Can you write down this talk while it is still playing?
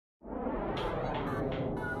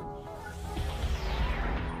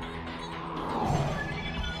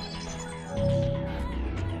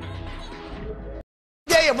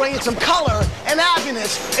Day of bringing some color and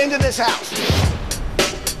happiness into this house.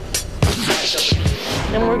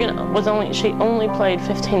 And she only played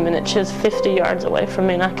 15 minutes. She was 50 yards away from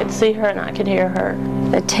me, and I could see her and I could hear her.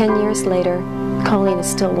 But 10 years later, Colleen is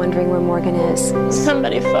still wondering where Morgan is.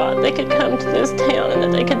 Somebody thought they could come to this town and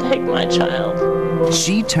that they could take my child.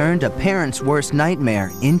 She turned a parent's worst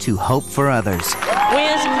nightmare into hope for others. We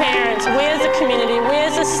as parents, we as a community, we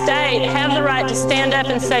as a state have the right to stand up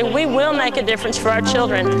and say we will make a difference for our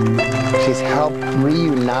children. She's helped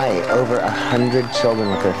reunite over 100 children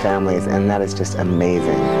with their families, and that is just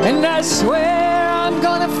amazing. And I swear I'm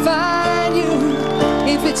gonna find you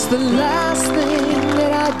if it's the last thing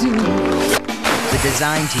that I do. The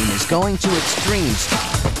design team is going to extremes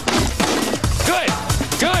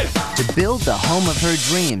to build the home of her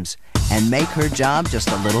dreams and make her job just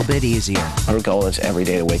a little bit easier. Her goal is every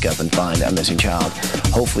day to wake up and find a missing child.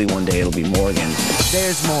 Hopefully one day it'll be Morgan.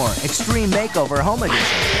 There's more Extreme Makeover Home Edition.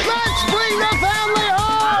 Let's bring the family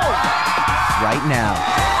home! Right now.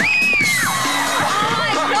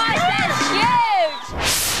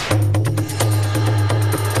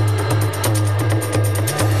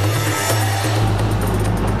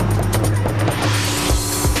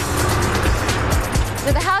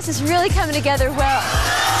 The house is really coming together well.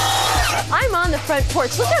 I'm on the front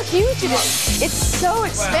porch. Look how huge it is. It's so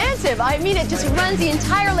expansive. I mean, it just runs the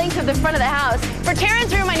entire length of the front of the house. For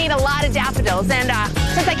Taryn's room, I need a lot of daffodils, and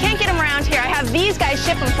since I can't get them around here, I have these guys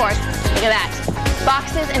ship them for us. Look at that.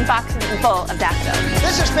 Boxes and boxes full of daffodils.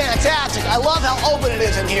 This is fantastic. I love how open it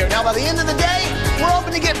is in here. Now, by the end of the day, we're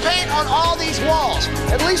open to get paint on all these walls.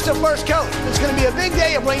 At least the first coat. It's going to be a big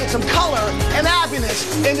day of bringing some color and happiness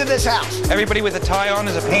into this house. Everybody with a tie on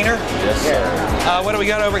is a painter? Yes, sir. What do we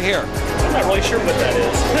got over here? I'm not really sure what that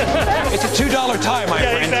is. It's a $2 tie, my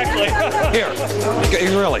friend. Exactly. Here,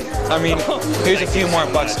 really. I mean, here's a few more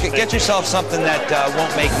bucks. Get yourself something that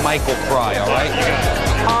won't make Michael cry, all right?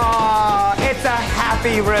 It's a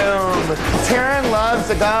happy room. Taryn loves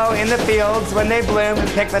to go in the fields when they bloom and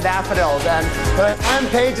pick the daffodils. And by the time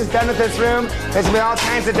Paige is done with this room, there's going to be all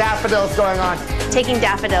kinds of daffodils going on. Taking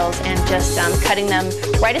daffodils and just cutting them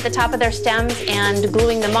right at the top of their stems and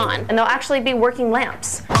gluing them on. And they'll actually be working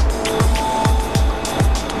lamps.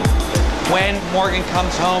 When Morgan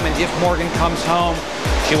comes home, and if Morgan comes home,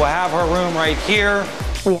 she will have her room right here.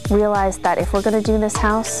 We realized that if we're going to do this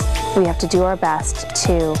house, we have to do our best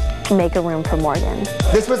to make a room for Morgan.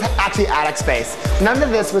 This was actually attic space. None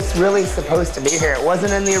of this was really supposed to be here. It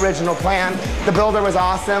wasn't in the original plan. The builder was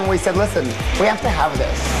awesome. We said, listen, we have to have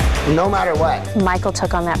this, no matter what. Michael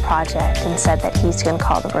took on that project and said that he's going to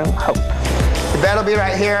call the room Hope. The bed will be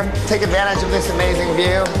right here. Take advantage of this amazing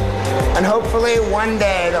view. And hopefully one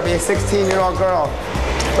day there'll be a 16-year-old girl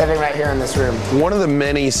living right here in this room. One of the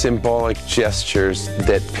many symbolic gestures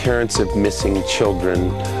that parents of missing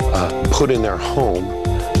children put in their home,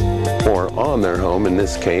 or on their home in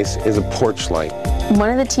this case, is a porch light. One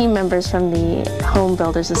of the team members from the Home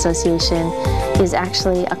Builders Association is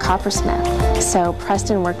actually a coppersmith. So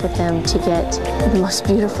Preston worked with him to get the most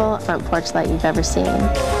beautiful front porch light you've ever seen.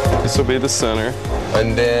 This will be the center.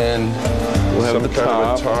 And then we'll have the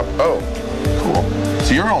top. Oh, cool.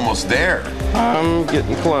 So you're almost there. I'm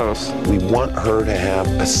getting close. We want her to have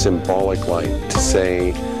a symbolic light to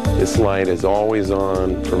say, this light is always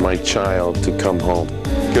on for my child to come home.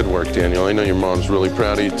 Good work, Daniel. I know your mom's really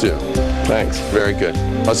proud of you, too. Thanks. Very good.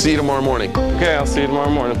 I'll see you tomorrow morning. Okay, I'll see you tomorrow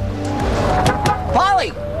morning.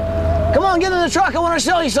 Polly, come on, get in the truck. I want to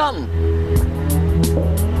show you something.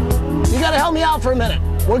 You got to help me out for a minute.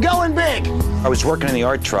 We're going big. I was working in the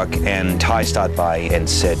art truck, and Ty stopped by and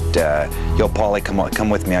said, yo, Paulie, come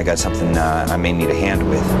with me. I got something I may need a hand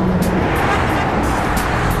with.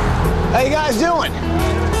 How you guys doing?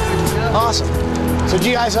 Awesome. So did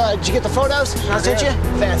you guys, did you get the photos? Did you?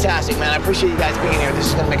 Fantastic, man. I appreciate you guys being here. This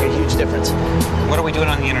is going to make a huge difference. What are we doing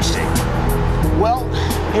on the interstate? Well,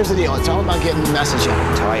 here's the deal. It's all about getting the message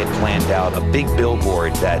out. Ty had planned out a big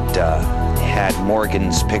billboard that had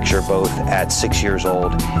Morgan's picture both at 6 years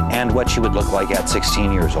old and what she would look like at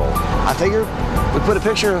 16 years old. I figure we put a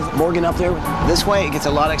picture of Morgan up there. This way, it gets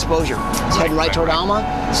a lot of exposure. It's heading right toward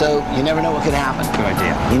Alma, so you never know what could happen. Good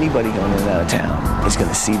idea. Anybody going in and out of town is going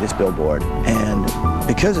to see this billboard, and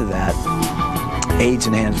because of that, aids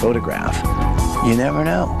in hand photograph. You never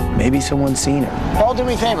know. Maybe someone's seen her. Paul, do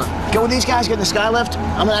me a favor. Go with these guys, get in the skylift.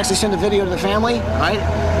 I'm going to actually send a video to the family, all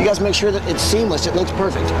right? You guys make sure that it's seamless. It looks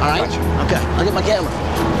perfect, all right? Gotcha. Okay, I'll get my camera.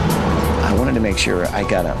 I want wanted to make sure I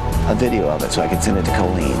got a video of it so I could send it to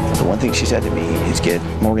Colleen. The one thing she said to me is get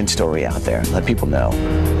Morgan's story out there, let people know.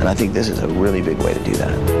 And I think this is a really big way to do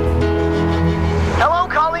that. Hello,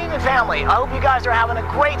 Colleen and family. I hope you guys are having a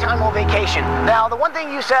great time on vacation. Now, the one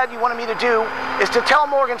thing you said you wanted me to do is to tell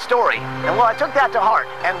Morgan's story. And well, I took that to heart.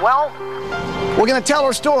 And well, we're going to tell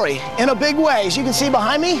her story in a big way. As you can see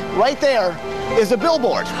behind me, right there is the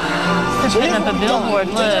billboard. So you up a billboard,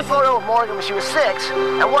 look. This is a photo of Morgan when she was 6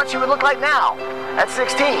 and what she would look like now at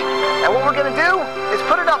 16. And what we're going to do is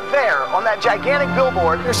put it up there on that gigantic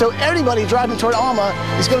billboard so everybody driving toward Alma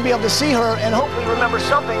is going to be able to see her and hopefully remember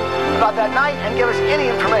something about that night and give us any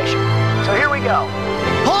information. So here we go.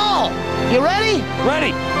 Paul, you ready?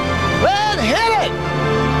 Ready. Red, hit it.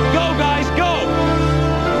 Go, guys, go.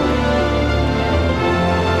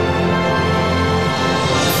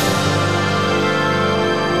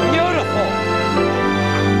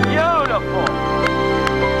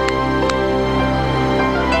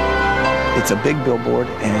 It's a big billboard,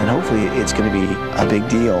 and hopefully it's going to be a big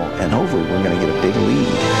deal, and hopefully we're going to get a big lead.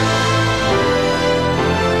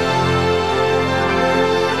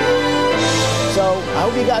 So I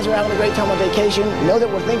hope you guys are having a great time on vacation. Know that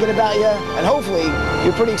we're thinking about you, and hopefully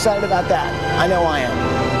you're pretty excited about that. I know I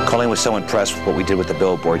am. Colleen was so impressed with what we did with the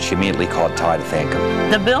billboard, she immediately called Ty to thank him.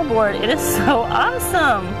 The billboard, it is so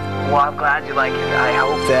awesome. Well, I'm glad you like it. I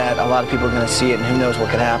hope that a lot of people are going to see it, and who knows what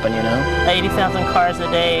could happen, you know? 80,000 cars a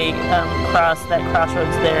day cross that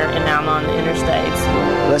crossroads there, and now I'm on the interstates.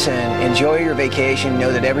 Listen, enjoy your vacation.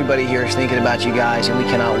 Know that everybody here is thinking about you guys, and we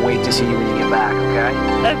cannot wait to see you when you get back, okay?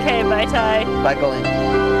 Okay, bye, Ty. Bye, Colleen.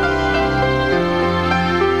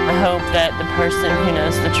 I hope that the person who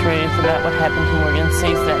knows the truth about what happened to Morgan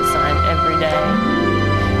sees that sign every day,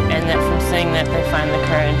 and that from seeing that they find the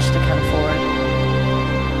courage to come forward.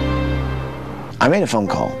 I made a phone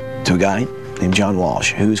call to a guy named John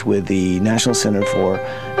Walsh, who's with the National Center for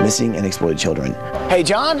Missing and Exploited Children. Hey,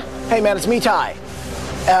 John. Hey, man, it's me, Ty.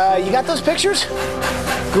 You got those pictures?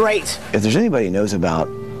 Great. If there's anybody who knows about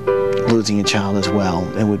losing a child as well,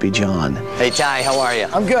 it would be John. Hey, Ty, how are you?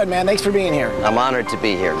 I'm good, man. Thanks for being here. I'm honored to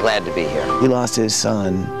be here. Glad to be here. He lost his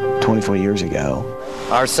son 24 years ago.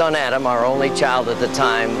 Our son Adam, our only child at the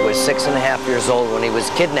time, was 6.5 years old when he was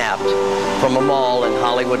kidnapped from a mall in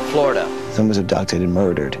Hollywood, Florida. Someone was abducted and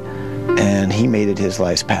murdered, and he made it his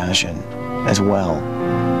life's passion as well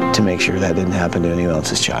to make sure that didn't happen to anyone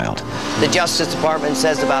else's child. The Justice Department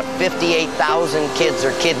says about 58,000 kids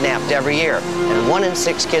are kidnapped every year, and 1 in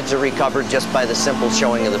 6 kids are recovered just by the simple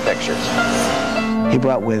showing of the pictures. He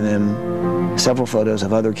brought with him several photos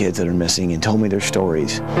of other kids that are missing and told me their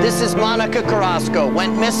stories. This is Monica Carrasco.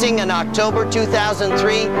 Went missing in October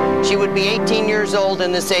 2003. She would be 18 years old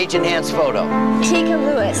in this age-enhanced photo. Tika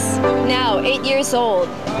Lewis, now 8 years old,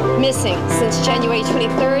 missing since January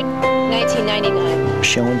 23rd, 1999.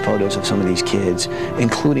 Showing photos of some of these kids,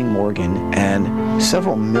 including Morgan, and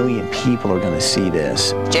several million people are going to see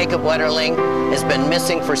this. Jacob Wetterling has been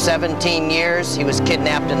missing for 17 years. He was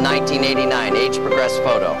kidnapped in 1989, age-progressed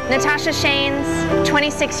photo. Natasha Shanes,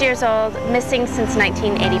 26 years old, missing since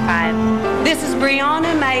 1985. This is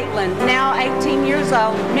Brianna Maitland, now 18 years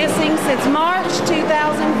old, missing since March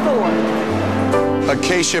 2004.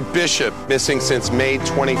 Acacia Bishop, missing since May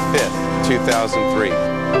 25th, 2003.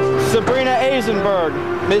 Sabrina Eisenberg,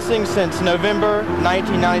 missing since November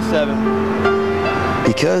 1997.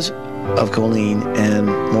 Because of Colleen and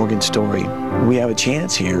Morgan's story, we have a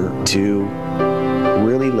chance here to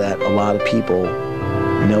really let a lot of people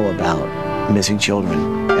know about missing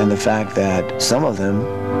children and the fact that some of them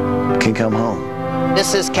can come home.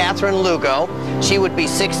 This is Catherine Lugo. She would be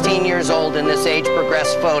 16 years old in this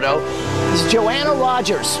age-progressed photo. This is Joanna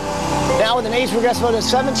Rogers, now with an age-progressed photo,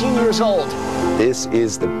 17 years old. This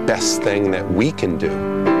is the best thing that we can do.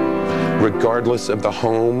 Regardless of the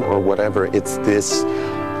home or whatever, it's this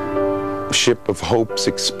Ship of Hope's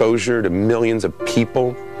exposure to millions of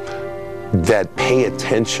people that pay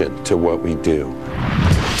attention to what we do.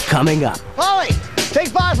 Coming up. Polly, take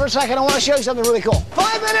 5 for a second. I want to show you something really cool.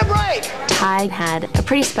 5-minute break. Ty had a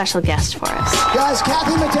pretty special guest for us. Guys,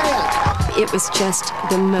 Kathy Mattea. It was just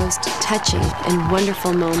the most touching and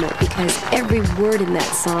wonderful moment because every word in that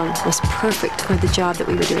song was perfect for the job that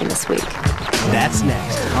we were doing this week. That's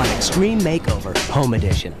next on Extreme Makeover Home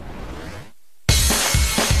Edition.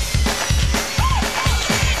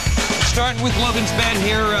 Starting with Logan's bed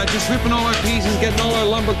here, just ripping all our pieces, getting all our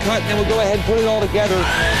lumber cut, and then we'll go ahead and put it all together.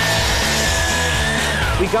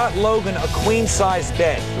 We got Logan a queen-size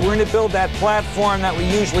bed. We're going to build that platform that we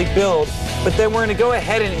usually build but then we're going to go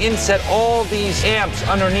ahead and inset all these amps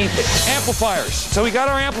underneath it. Amplifiers. So we got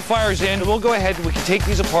our amplifiers in. We'll go ahead and we can take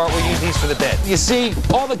these apart. We'll use these for the bed. You see,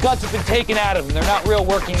 all the guts have been taken out of them. They're not real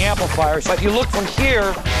working amplifiers, but you look from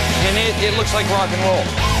here, and it looks like rock and roll.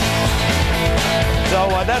 So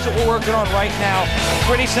that's what we're working on right now.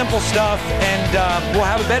 Pretty simple stuff, and we'll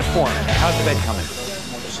have a bed for him. How's the bed coming?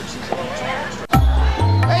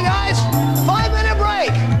 Hey guys, 5-minute break.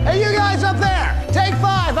 Hey, you guys up there, take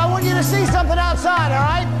 5. I want you to see something outside, all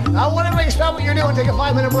right? I want everybody to stop what you're doing, take a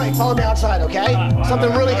 5-minute break. Follow me outside, okay?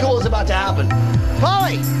 Something really cool is about to happen.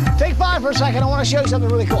 Polly, take 5 for a second. I want to show you something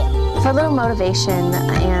really cool. For a little motivation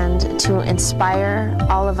and to inspire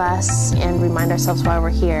all of us and remind ourselves why we're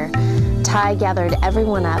here, Ty gathered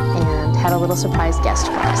everyone up and had a little surprise guest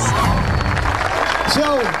for us.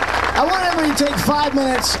 So, I want everybody to take 5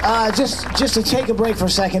 minutes just to take a break for a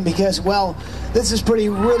second because, well, this is really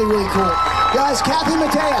cool. Guys, Kathy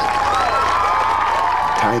Mattea.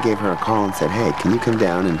 Ty gave her a call and said, hey, can you come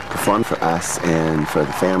down and perform for us and for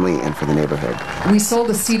the family and for the neighborhood? We sold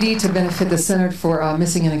a CD to benefit the Center for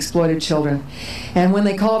Missing and Exploited Children. And when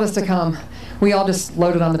they called us to come, we all just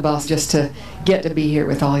loaded on the bus just to get to be here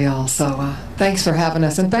with all y'all. So thanks for having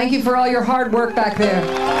us, and thank you for all your hard work back there.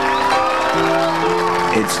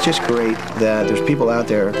 It's just great that there's people out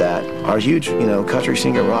there that are huge, country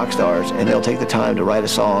singer rock stars, and they'll take the time to write a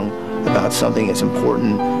song about something as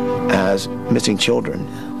important as missing children.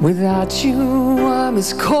 Without you, I'm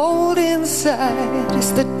as cold inside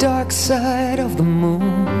as the dark side of the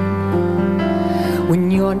moon.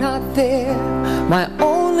 When you're not there, my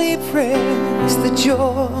only prayer is that you're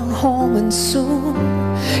home and soon.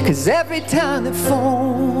 'Cause every time the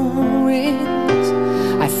phone rings,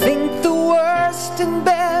 I think the worst and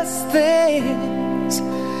best things.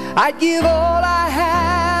 I'd give all I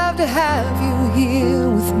have to have you here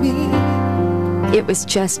with me. It was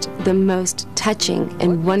just the most touching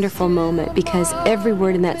and wonderful moment because every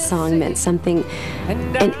word in that song meant something,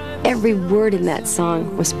 and every word in that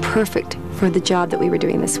song was perfect for the job that we were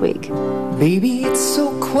doing this week. Baby, it's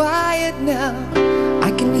so quiet now,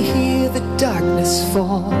 I can hear the darkness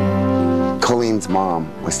fall. Colleen's mom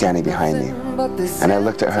was standing behind me, and I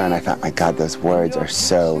looked at her and I thought, my God, those words are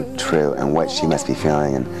so true, and what she must be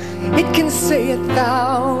feeling. And it can say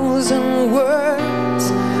 1,000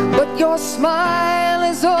 words, but your smile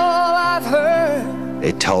is all I've heard.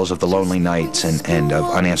 It tells of the lonely nights and of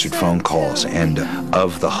unanswered phone calls and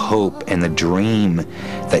of the hope and the dream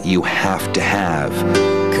that you have to have.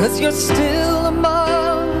 'Cause you're still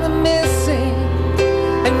among the missing,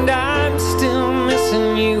 and I'm still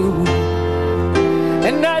missing you.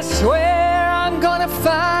 And I swear I'm gonna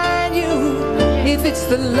find you if it's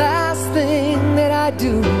the last thing that I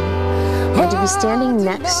do. And to be standing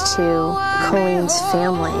next to Colleen's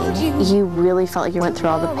family, you really felt like you went through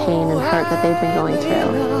all the pain and hurt that they've been going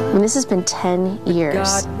through. I mean, this has been 10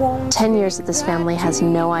 years. 10 years that this family has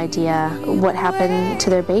no idea what happened to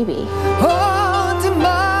their baby. Oh,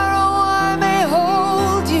 tomorrow I may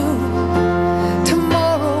hold you.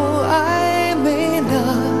 Tomorrow I may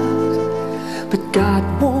not. But God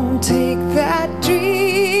won't take that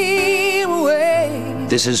dream away.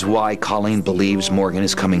 This is why Colleen believes Morgan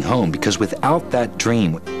is coming home, because without that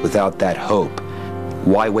dream, without that hope,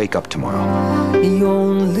 why wake up tomorrow? The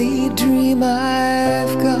only dream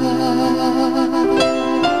I've got.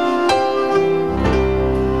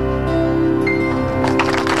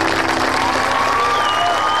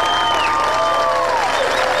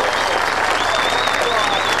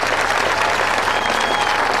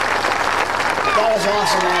 That was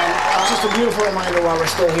awesome, man. Just a beautiful reminder while we're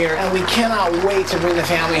still here, and we cannot wait to bring the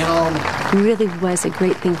family home. It really was a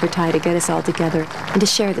great thing for Ty to get us all together and to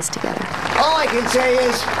share this together. All I can say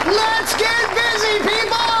is, let's get busy,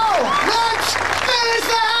 people! Let's finish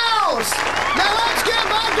the house! Now let's get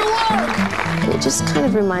back to work! It just kind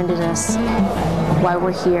of reminded us why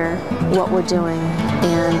we're here, what we're doing,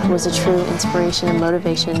 and was a true inspiration and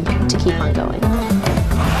motivation to keep on going.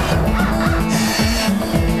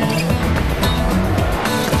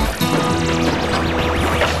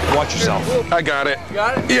 Watch yourself. I got it. You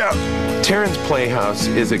got it? Yeah. Taryn's Playhouse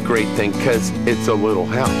is a great thing because it's a little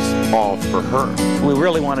house, all for her. We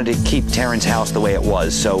really wanted to keep Taryn's house the way it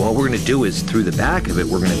was, so what we're going to do is, through the back of it,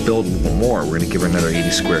 we're going to build a little more. We're going to give her another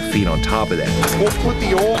 80 square feet on top of that. We'll put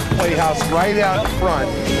the old playhouse right out front,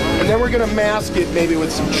 and then we're going to mask it maybe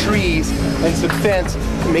with some trees and some fence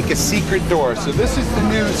and make a secret door. So this is the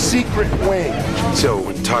new secret wing. So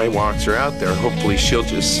when Ty walks her out there, hopefully she'll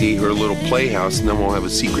just see her little playhouse, and then we'll have a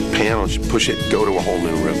secret panel. She'll push it and go to a whole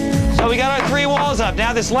new room. So we got our 3 walls up.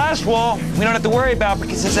 Now this last wall, we don't have to worry about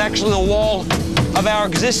because it's actually the wall of our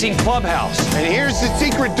existing clubhouse. And here's the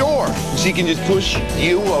secret door. She can just push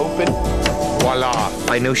you open. Voila.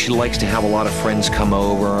 I know she likes to have a lot of friends come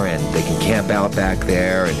over and they can camp out back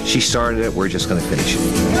there. And she started it, we're just going to finish it.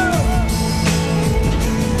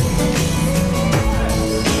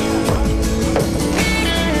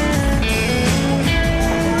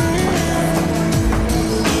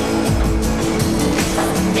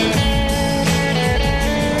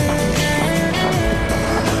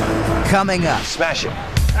 Coming up. Smash it.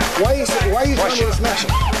 Why are you telling me to smash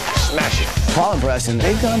it? Smash it. Paul and Preston,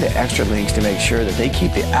 they've gone to extra lengths to make sure that they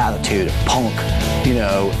keep the attitude of punk, you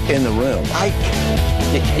know, in the room.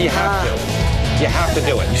 You have to. You have to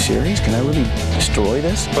do it. Are you serious? Can I really destroy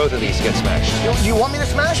this? Both of these get smashed. You want me to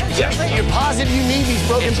smash it? Seriously? You're positive you need these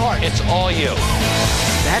broken parts? It's all you.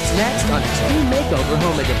 That's next on Extreme Makeover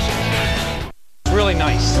Home Edition. Really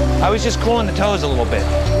nice. I was just cooling the toes a little bit.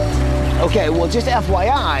 Okay, well, just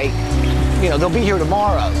FYI, you know, they'll be here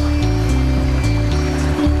tomorrow.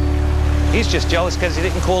 He's just jealous because he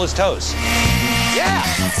didn't cool his toes. Yeah.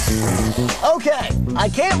 Okay, I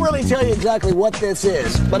can't really tell you exactly what this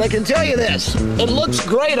is, but I can tell you this. It looks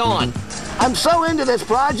great on. I'm so into this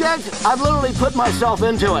project, I've literally put myself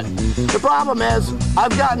into it. The problem is,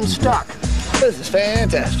 I've gotten stuck. This is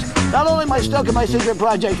fantastic. Not only am I stuck in my secret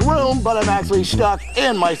project room, but I'm actually stuck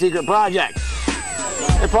in my secret project.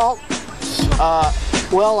 Hey, Paul.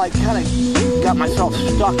 Well, I kind of got myself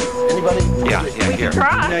stuck. Anybody? Yeah, here.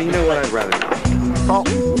 Yeah, you know what? I'd rather not.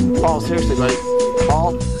 Paul, seriously, buddy.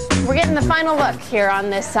 Paul? We're getting the final look here on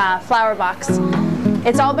this flower box.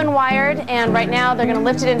 It's all been wired, and right now they're going to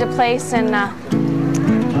lift it into place, and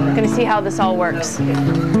we're going to see how this all works.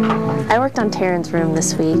 I worked on Taryn's room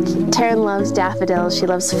this week. Taryn loves daffodils, she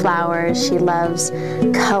loves flowers, she loves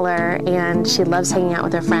color, and she loves hanging out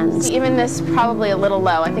with her friends. Even this probably a little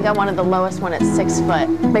low. I think I wanted the lowest one at 6 foot.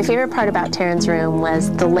 My favorite part about Taryn's room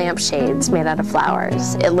was the lampshades made out of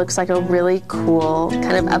flowers. It looks like a really cool,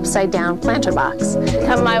 kind of upside-down planter box.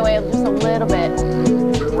 Come my way just a little bit.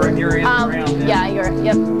 You're in around. Yeah,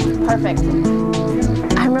 yep, perfect.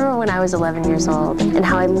 I remember when I was 11 years old and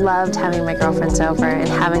how I loved having my girlfriends over and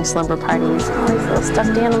having slumber parties, all these little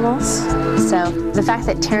stuffed animals. So the fact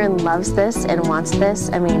that Taryn loves this and wants this,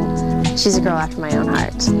 I mean, she's a girl after my own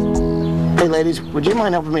heart. Hey, ladies, would you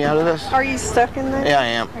mind helping me out of this? Are you stuck in there? Yeah, I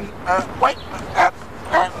am. Wait.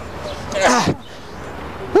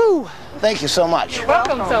 Woo! Thank you so much. You're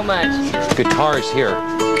welcome so much. Guitars here.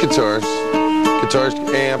 Guitars,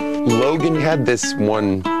 amp. Logan had this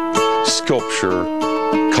one sculpture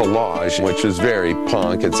collage, which was very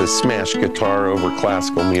punk. It's a smash guitar over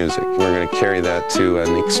classical music. We're going to carry that to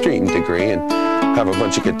an extreme degree and have a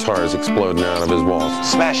bunch of guitars exploding out of his walls.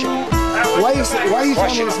 Smash it. Why are you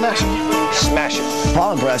telling me to smash it? Smash it.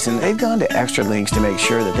 Paul and Preston, they've gone to extra lengths to make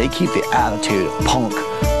sure that they keep the attitude of punk,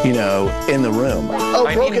 you know, in the room. Oh,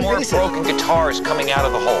 I need more broken guitars coming out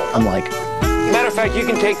of the hole. I'm like... Matter of fact, you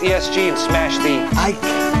can take the SG and smash the...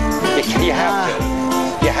 You have to.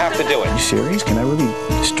 You have to do it. Are you serious? Can I really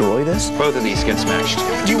destroy this? Both of these get smashed.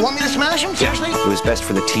 Do you want me to smash them? Seriously? It was best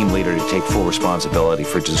for the team leader to take full responsibility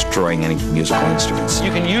for destroying any musical instruments.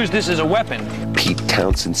 You can use this as a weapon. Pete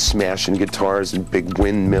Townsend smashing guitars and big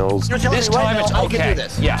windmills. This time it's okay. I can do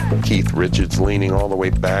this. Yeah. Keith Richards leaning all the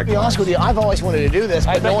way back. To be honest with you, I've always wanted to do this,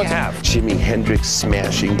 but no one have. Jimi Hendrix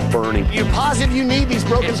smashing, burning. You're positive you need these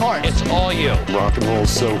broken parts? It's all you. Rock and roll,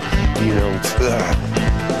 so, you know, smash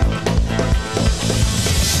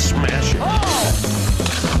it. Oh!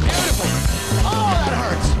 Beautiful. Oh, that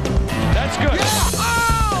hurts. That's good. Yeah.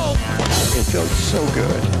 Oh! It feels so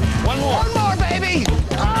good. One more. One more, baby.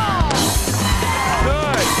 Oh!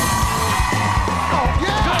 Good. Oh,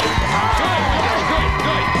 yeah.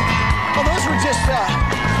 Good. Well, those were just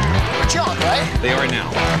junk, right? They are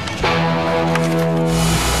now.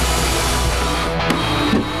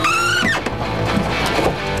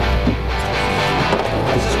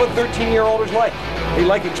 This is what 13-year-olds like. They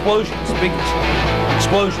like explosions, big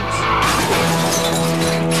explosions.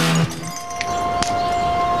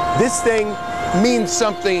 This thing means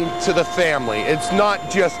something to the family. It's not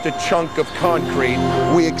just a chunk of concrete.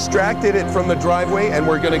 We extracted it from the driveway and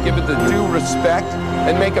we're going to give it the due respect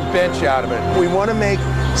and make a bench out of it. We want to make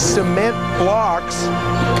cement blocks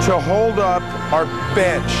to hold up our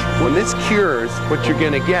bench. When this cures, what you're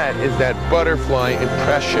going to get is that butterfly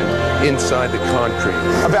impression inside the concrete.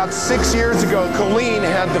 About 6 years ago, Colleen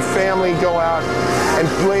had the family go out and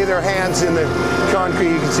lay their hands in the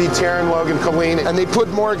concrete. You can see Taryn, Logan, Colleen, and they put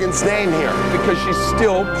Morgan's name here because she's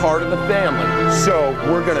still part of the family. So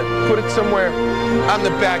we're going to put it somewhere out in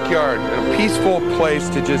the backyard, in a peaceful place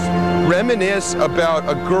to just reminisce about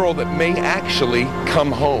a girl that may actually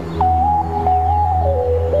come home.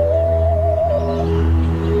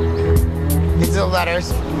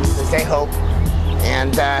 letters. They say hope.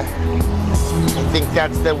 And I think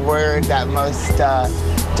that's the word that most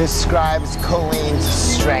describes Colleen's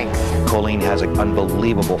strength. Colleen has an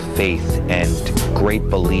unbelievable faith and great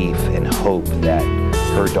belief and hope that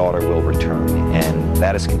her daughter will return, and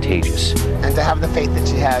that is contagious. And to have the faith that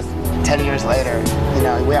she has 10 years later, you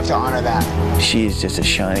know, we have to honor that. She's just a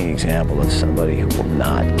shining example of somebody who will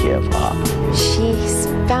not give up. She's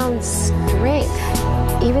found strength,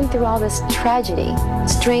 even through all this tragedy,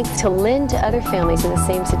 strength to lend to other families in the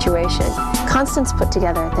same situation. Constance put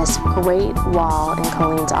together this great wall in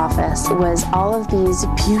Colleen's office. It was all of these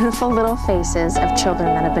beautiful little faces of children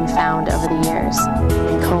that have been found over the years.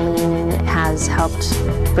 And Colleen has helped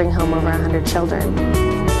bring home over 100 children.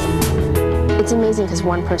 It's amazing because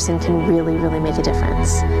one person can really, really make a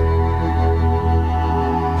difference.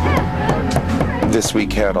 This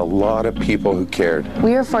week had a lot of people who cared.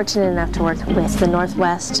 We were fortunate enough to work with the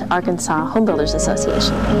Northwest Arkansas Home Builders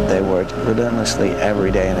Association. They worked relentlessly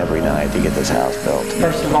every day and every night to get this house built.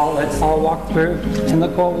 First of all, let's all walk through and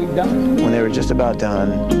look what we've done. When they were just about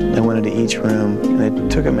done, they went into each room and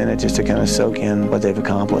it took a minute just to kind of soak in what they've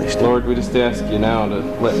accomplished. Lord, we just ask you now to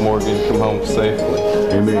let Morgan come home safely.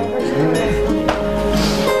 Amen.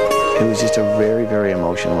 It was just a very, very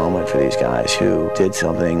emotional moment for these guys who did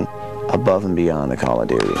something above and beyond the call of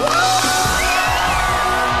duty.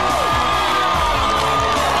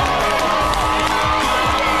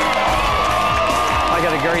 I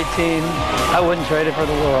got a great team. I wouldn't trade it for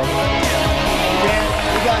the world. Dan,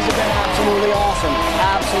 you guys have been absolutely awesome.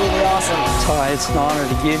 Absolutely awesome. Ty, it's an honor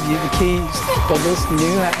to give you the keys to this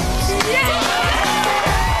new house.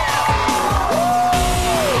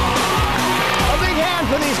 A big hand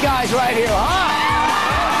for these guys right here, huh?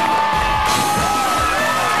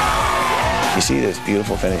 You see this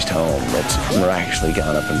beautiful finished home that's miraculously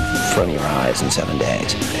gone up in front of your eyes in 7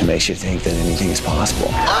 days. It makes you think that anything is possible.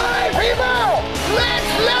 All right, people,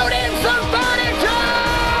 let's load in some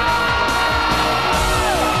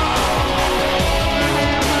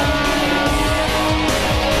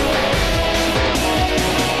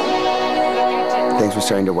Things were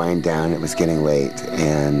starting to wind down. It was getting late,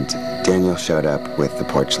 and Daniel showed up with the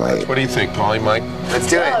porch light. What do you think, Polly, Mike? Let's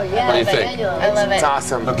do it. Oh, yeah. What do you think? I love it. It's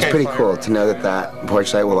awesome. It's pretty cool to know that that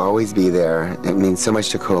porch light will always be there. It means so much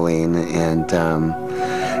to Colleen, and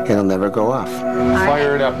it'll never go off.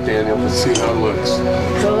 Fire it up, Daniel. Let's see how it looks.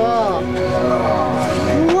 Cool.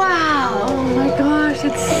 Wow. Oh my gosh,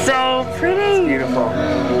 it's so pretty. It's beautiful.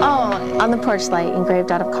 Oh, on the porch light,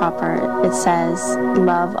 engraved out of copper, it says,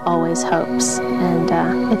 "Love always hopes." And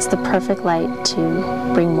it's the perfect light to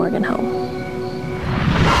bring Morgan home.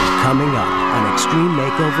 Coming up on Extreme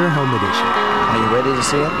Makeover Home Edition. Are you ready to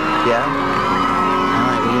see it? Yeah? All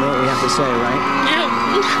right, well, you know what we have to say, right?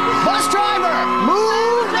 Bus driver,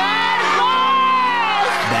 move that bus!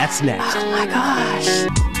 That's next. Oh my gosh.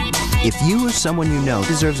 If you or someone you know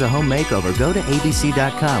deserves a home makeover, go to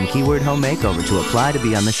abc.com, keyword home makeover, to apply to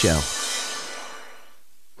be on the show.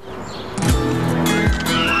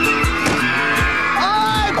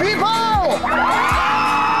 Hi, people!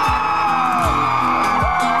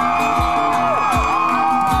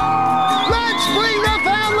 Let's bring the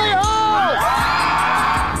family home!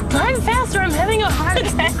 Drive faster, I'm having a heart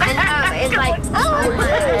attack. I know, it's like, oh my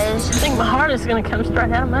gosh. I think my heart is going to come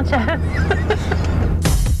straight out of my chest.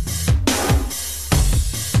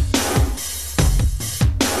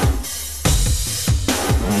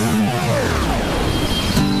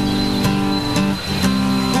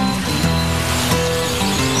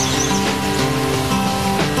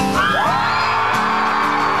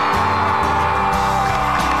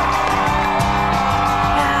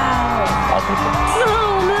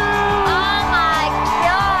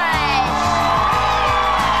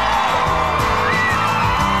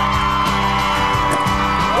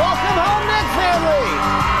 Welcome home, Nick family!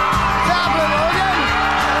 What's happening, Morgan?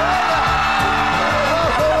 Hello,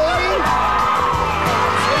 Colleen.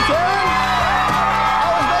 Hey, Karen. How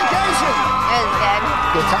was vacation? It was good.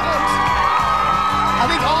 Good times. I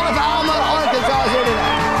think all of Alma, Arkansas is here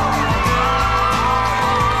tonight.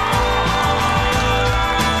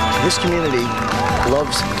 This community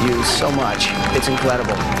loves you so much. It's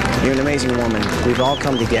incredible. You're an amazing woman. We've all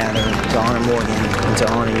come together to honor Morgan and to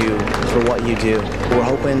honor you for what you do. We're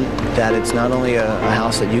hoping that it's not only a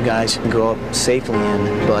house that you guys can grow up safely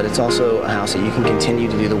in, but it's also a house that you can continue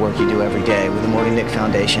to do the work you do every day with the Morgan Nick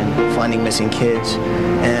Foundation, finding missing kids,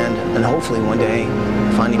 and hopefully one day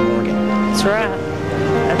finding Morgan. That's right.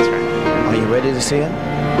 That's right. Are you ready to see it?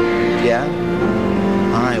 Yeah?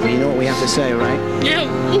 All right, well, you know what we have to say, right? Yeah.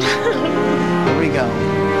 Here we go.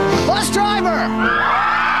 Bus driver!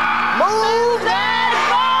 Move that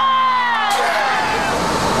bus!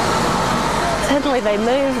 suddenly they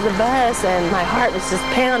moved the bus, and my heart was just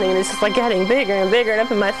pounding, and it's just like getting bigger and bigger and up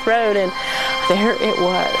in my throat, and there it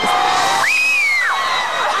was.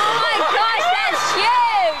 Oh my gosh, that's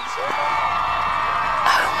huge!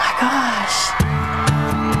 Oh my gosh.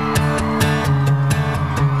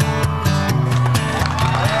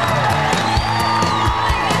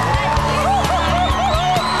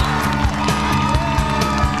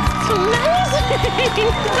 Thank you.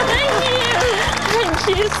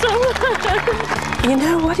 Thank you so much. You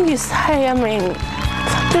know, what do you say? I mean,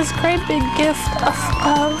 it's like this great big gift of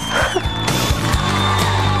love.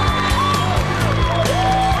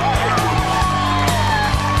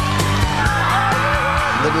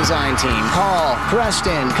 The design team: Paul,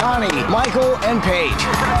 Preston, Connie, Michael, and Paige.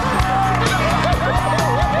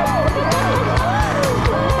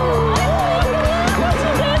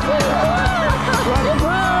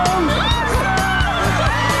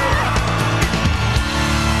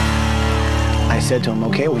 I said to him,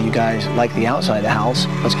 okay, well, you guys like the outside of the house.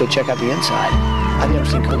 Let's go check out the inside. I've never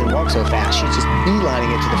seen Colleen walk so fast. She's just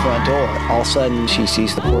beelining it to the front door. All of a sudden, she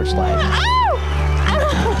sees the porch light.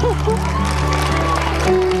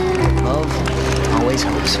 Love always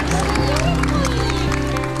helps.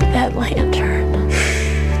 That lantern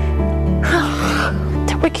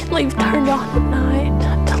that we can leave turned on at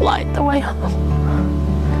night to light the way home.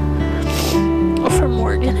 For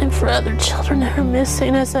Morgan and for other children that are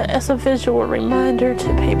missing, as a visual reminder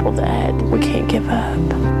to people that we can't give up.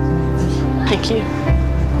 Thank you.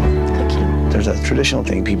 Thank you. There's a traditional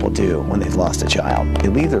thing people do when they've lost a child. They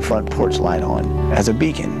leave their front porch light on as a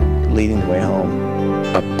beacon leading the way home.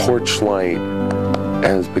 A porch light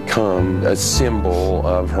has become a symbol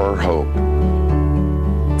of her hope.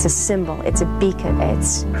 It's a symbol, it's a beacon,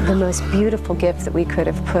 it's the most beautiful gift that we could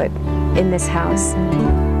have put in this house.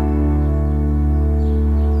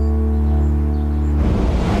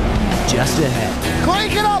 Just ahead.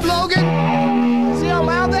 Crank it up, Logan! See how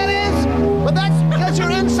loud that is? But that's because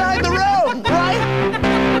you're inside the room, right?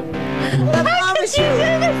 I promise you. Do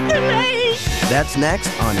this to me? That's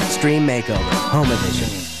next on Extreme Makeover, Home Edition.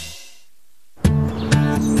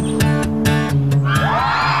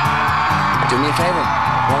 Do me a favor.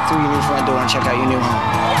 Walk through your new front door and check out your new home.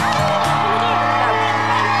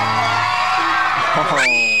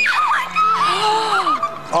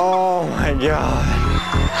 Oh my God.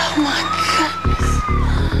 Oh my goodness.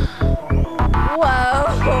 Whoa.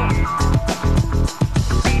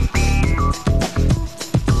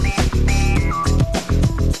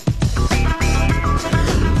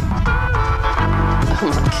 Oh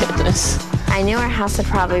my goodness. I knew our house would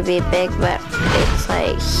probably be big, but it's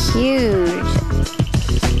like huge.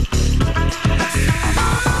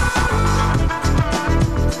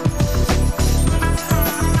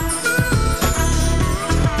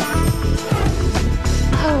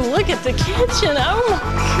 Look at the kitchen. Oh my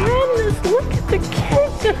goodness, look at the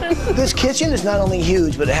kitchen. This kitchen is not only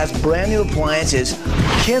huge, but it has brand new appliances.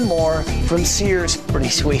 Kenmore from Sears. Pretty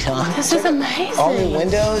sweet, huh? This is amazing. All new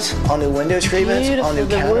windows, all new window treatments, all new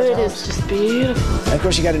the wood is just beautiful. And of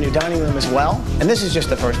course, you got a new dining room as well. And this is just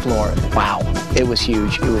the first floor. Wow, it was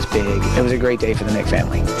huge, it was big. It was a great day for the Nick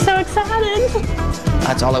family. So excited.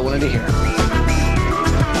 That's all I wanted to hear.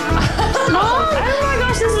 Oh my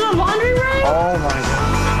gosh, this is a laundry room? Oh my God.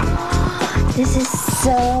 This is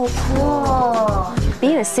so cool.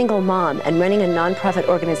 Being a single mom and running a nonprofit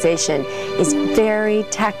organization is very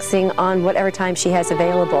taxing on whatever time she has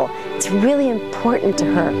available. It's really important to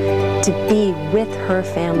her to be with her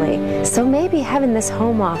family. So maybe having this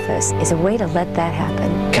home office is a way to let that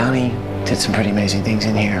happen. Connie did some pretty amazing things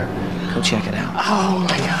in here. Go check it out. Oh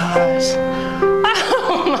my gosh.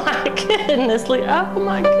 Oh my goodness, Lee. Oh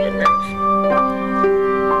my goodness.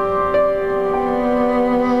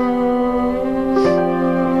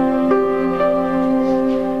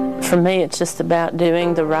 For me, it's just about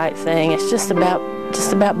doing the right thing. It's just about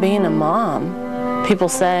being a mom. People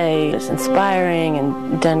say it's inspiring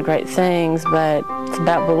and done great things, but it's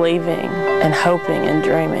about believing and hoping and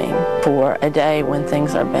dreaming for a day when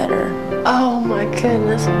things are better. Oh my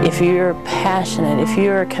goodness. If you're passionate, if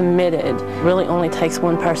you're committed, it really only takes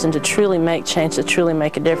one person to truly make change, to truly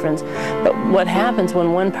make a difference. But what happens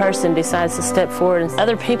when one person decides to step forward and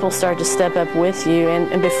other people start to step up with you,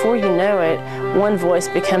 and before you know it, one voice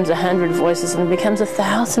becomes 100 voices and becomes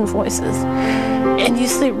 1,000 voices. And you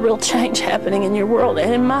see real change happening in your world.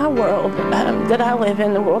 And in my world that I live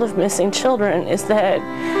in, the world of missing children, is that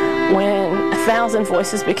when 1,000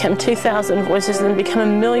 voices become 2,000 voices and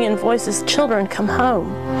become 1,000,000 voices, children come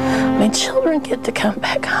home. I mean, children get to come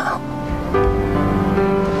back home.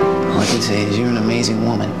 All I can say is you're an amazing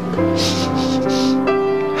woman.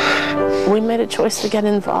 We made a choice to get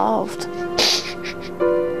involved.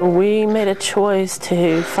 We made a choice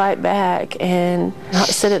to fight back and not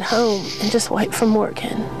sit at home and just wait for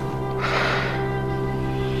Morgan.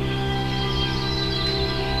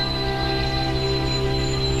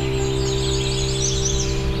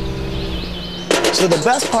 So the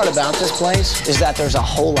best part about this place is that there's a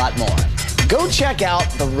whole lot more. Go check out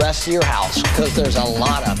the rest of your house, because there's a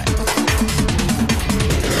lot of it.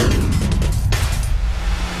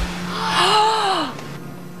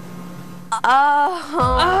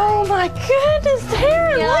 Oh my goodness,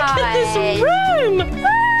 Taryn, look at this room!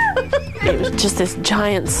 It was just this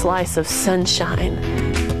giant slice of sunshine.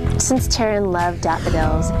 Since Taryn loved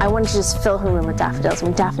daffodils, I wanted to just fill her room with daffodils. I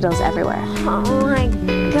mean, daffodils everywhere. Oh my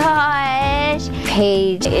gosh.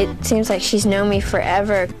 Paige, it seems like she's known me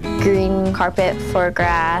forever. Green carpet for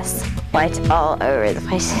grass, lights all over the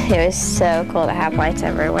place. It was so cool to have lights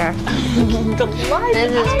everywhere. The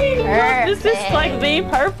lights, this is like the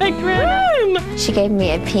perfect room. She gave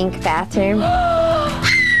me a pink bathroom.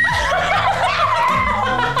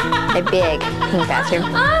 A big pink bathroom.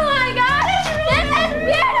 Oh my gosh, this is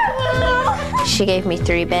beautiful! She gave me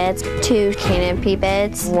 3 beds, 2 canopy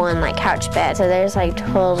beds, 1 like couch bed. So there's like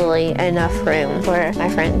totally enough room for my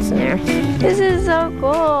friends in there. This is so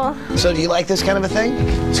cool. So do you like this kind of a thing?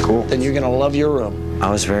 It's cool. Then you're gonna love your room. I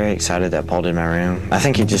was very excited that Paul did my room. I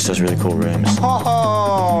think he just does really cool rooms.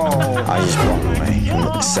 Oh! I just blown away from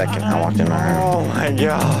the second I walked in my room. Oh my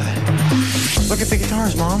God. Look at the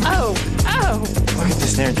guitars, Mom. Oh. Look at the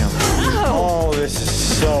snare drum. Oh, this is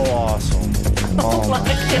so awesome. Oh my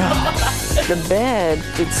God. The bed,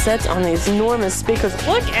 it sets on these enormous speakers.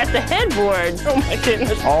 Look at the headboard. Oh my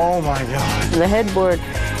goodness. Oh my God. The headboard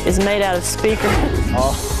is made out of speakers.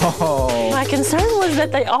 Oh. My concern was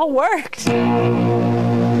that they all worked.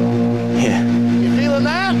 Yeah. You feeling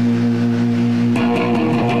that?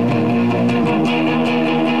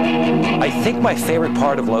 I think my favorite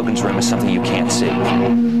part of Logan's room is something you can't see.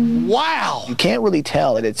 Wow! You can't really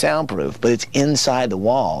tell that it's soundproof, but it's inside the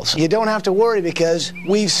walls. You don't have to worry because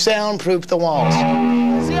we've soundproofed the walls.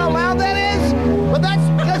 See how loud that is? But that's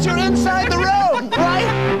because you're inside the room, right?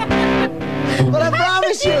 But I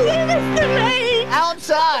promise you,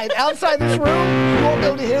 outside this room, you won't be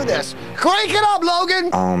able to hear this. Crank it up, Logan!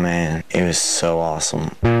 Oh man, it was so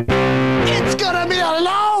awesome. It's gonna be a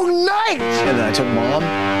long night! And then I took Mom,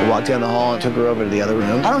 I walked down the hall and took her over to the other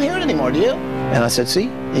room. I don't hear it anymore, do you? And I said, see,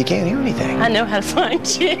 you can't hear anything. I know how to find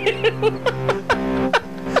you.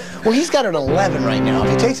 Well, he's got it at 11 right now.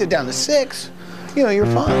 If he takes it down to 6, you know, you're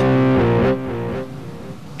fine.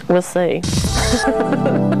 We'll see.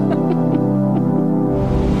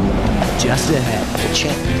 Just ahead.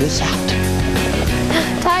 Check this out.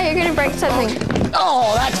 Ty, you're gonna break something.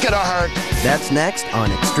 Oh, that's gonna hurt. That's next on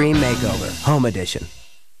Extreme Makeover, Home Edition.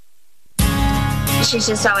 She's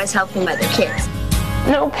just always helping other kids.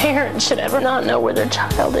 No parent should ever not know where their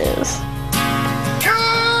child is.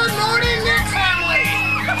 Good morning, Nick family!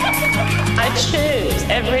 I choose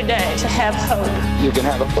every day to have hope. You can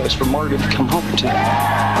have a place for Morgan to come home to. To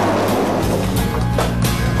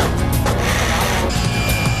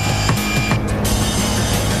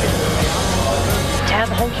have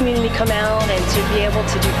the whole community come out and to be able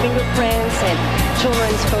to do fingerprints and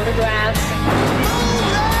children's photographs.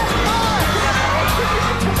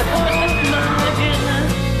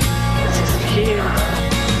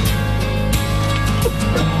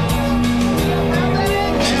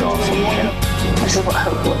 This is awesome. This is what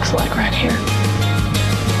hope looks like right here.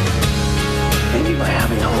 Maybe by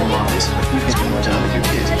having home moms, you can spend more time with your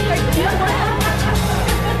kids.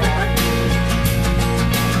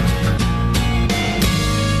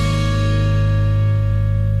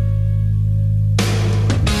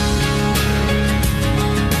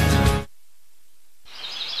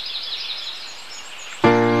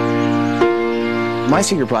 My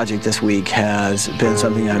secret project this week has been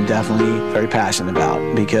something I'm definitely very passionate about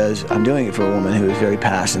because I'm doing it for a woman who is very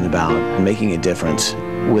passionate about making a difference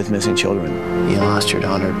with missing children. You lost your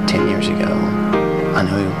daughter 10 years ago. I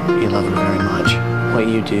know you love her very much. What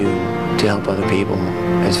you do to help other people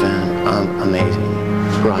has been amazing.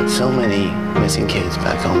 You've brought so many missing kids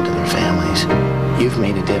back home to their families. You've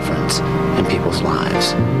made a difference in people's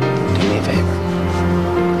lives. Do me a favor.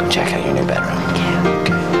 Go check out your new bedroom. Yeah,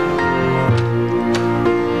 okay.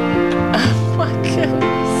 My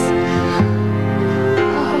goodness.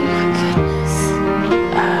 Oh my goodness.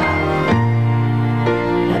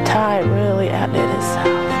 Now, Ty really outdid himself.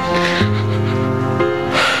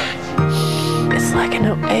 It's like an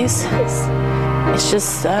oasis. It's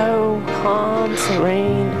just so calm,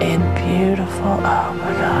 serene, and beautiful. Oh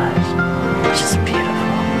my gosh. It's just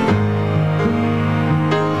beautiful.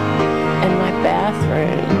 And my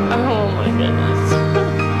bathroom. Oh my goodness.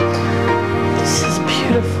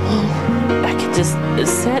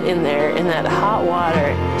 in there in that hot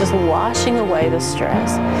water, just washing away the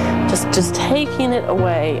stress, just taking it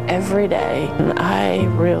away every day. And I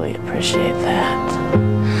really appreciate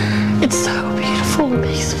that. It's so beautiful and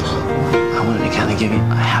peaceful. I wanted to kind of give you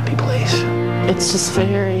a happy place. It's just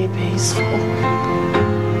very peaceful.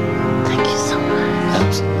 Thank you so much.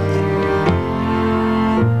 Absolutely.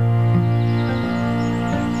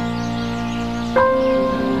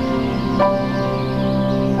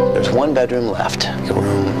 There's one bedroom left, a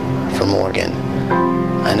room for Morgan.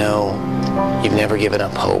 I know you've never given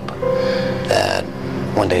up hope that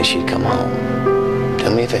one day she'd come home. Do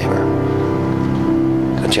me a favor.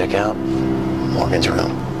 Go check out Morgan's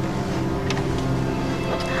room.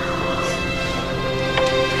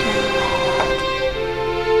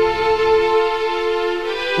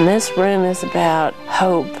 And this room is about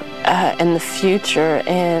hope and the future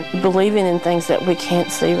and believing in things that we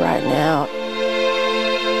can't see right now.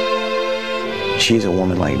 She's a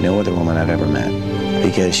woman like no other woman I've ever met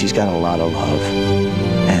because she's got a lot of love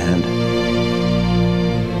and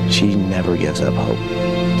she never gives up hope.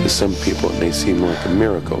 To some people, it may seem like a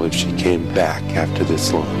miracle if she came back after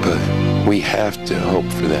this long, but we have to hope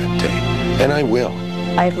for that day, and I will.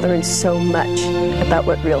 I've learned so much about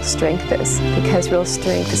what real strength is, because real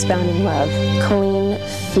strength is found in love. Colleen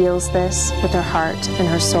feels this with her heart and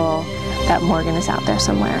her soul, that Morgan is out there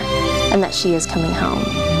somewhere, and that she is coming home.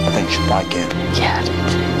 I think she'll like it. Yeah, I do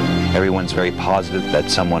too. Everyone's very positive that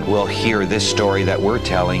someone will hear this story that we're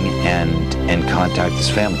telling and contact his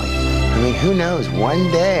family. I mean, who knows?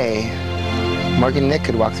 One day, Morgan and Nick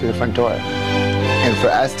could walk through the front door. And for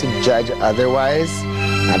us to judge otherwise,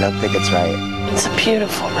 I don't think it's right. It's a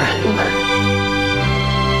beautiful room.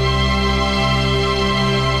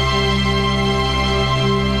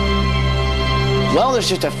 Well, there's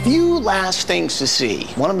just a few last things to see.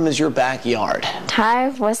 One of them is your backyard. Ty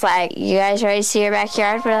was like, "You guys ready to see your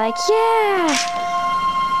backyard?" We're like, "Yeah."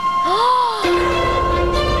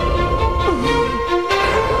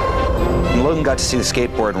 When Logan got to see the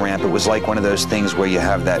skateboard ramp, it was like one of those things where you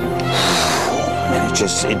have that, and it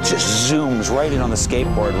just zooms right in on the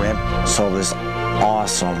skateboard ramp. So this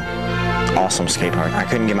awesome skate park. I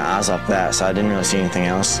couldn't get my eyes off that, so I didn't really see anything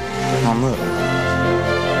else. Oh, look.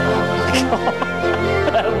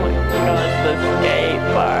 Oh my gosh, the skate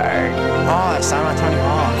park. Oh, it's signed by Tony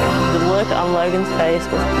Hawk. The look on Logan's face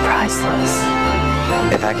was priceless.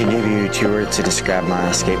 If I could give you 2 words to describe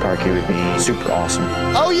my skate park, it would be super awesome.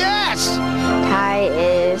 Oh, yes! Ty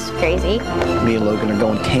is crazy. Me and Logan are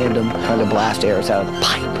going tandem, trying to blast airs out of the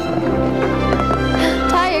pipe.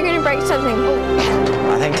 Ty, you're gonna break something.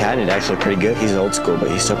 I think Ty did actually pretty good. He's old school, but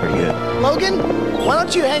he's still pretty good. Logan, why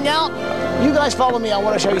don't you hang out? You guys follow me. I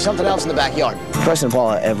want to show you something else in the backyard. Preston and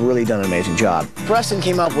Paula have really done an amazing job. Preston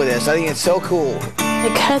came up with this. I think it's so cool. They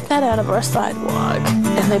cut that out of our sidewalk,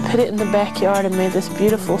 and they put it in the backyard and made this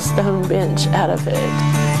beautiful stone bench out of it.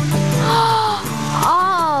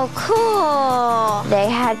 Oh, cool. They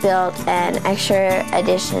had built an extra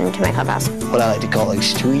addition to my clubhouse. What I like to call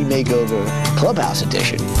Extreme Makeover Clubhouse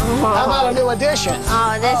Edition. How about a new addition?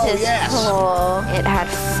 Oh, this is cool. It had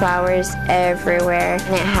flowers everywhere,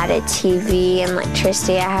 and it had a TV and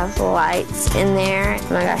electricity. I have lights in there.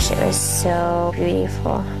 Oh my gosh, it was so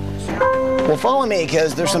beautiful. Well, follow me,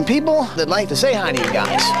 because there's some people that like to say hi to you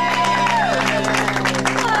guys.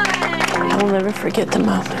 I will never forget the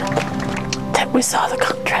moment that we saw the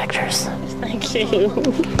contractors. Thank you.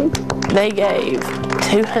 They gave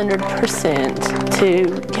 200% to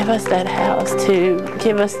give us that house, to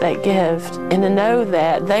give us that gift, and to know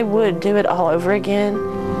that they would do it all over again.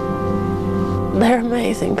 They're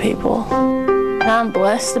amazing people. And I'm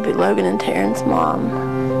blessed to be Logan and Taryn's mom.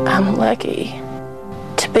 I'm lucky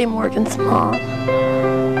to be Morgan's mom.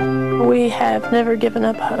 We have never given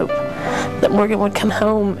up hope that Morgan would come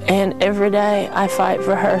home, and every day I fight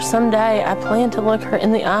for her. Someday I plan to look her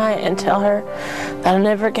in the eye and tell her that I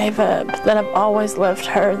never gave up, that I've always loved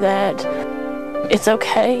her, that it's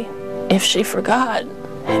okay if she forgot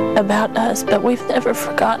about us, but we've never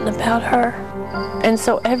forgotten about her. And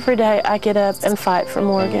so every day I get up and fight for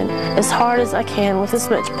Morgan as hard as I can, with as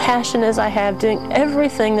much passion as I have, doing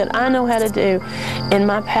everything that I know how to do in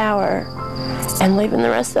my power, and leaving the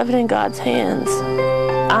rest of it in God's hands.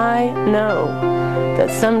 I know that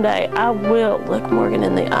someday I will look Morgan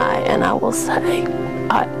in the eye and I will say,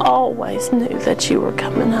 I always knew that you were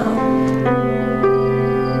coming home.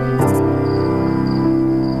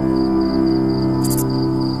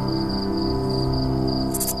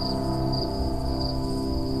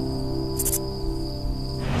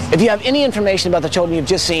 If you have any information about the children you've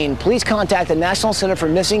just seen, please contact the National Center for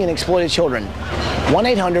Missing and Exploited Children,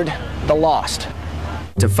 1-800-THE-LOST.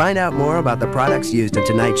 To find out more about the products used in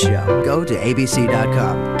tonight's show, go to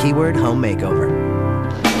abc.com, keyword home makeover.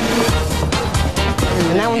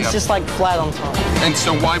 And that one's just like flat on top. And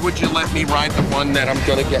so why would you let me ride the one that I'm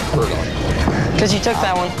gonna get hurt on? Because you took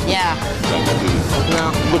that one. Yeah.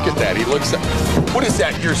 No. Look at that. He looks at. What is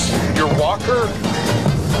that? Your walker?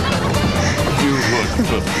 You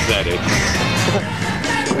look pathetic.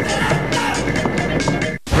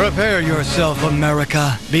 Prepare yourself,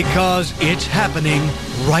 America, because it's happening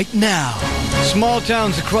right now. Small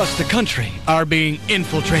towns across the country are being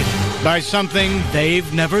infiltrated by something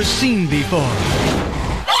they've never seen before.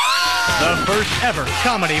 The first ever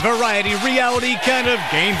comedy, variety, reality kind of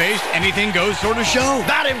game-based, anything-goes sort of show.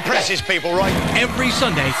 That impresses people, right? Every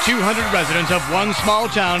Sunday, 200 residents of one small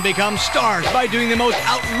town become stars by doing the most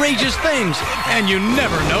outrageous things, and you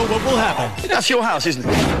never know what will happen. That's your house, isn't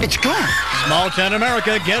it? It's gone. Small Town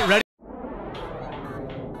America, get ready.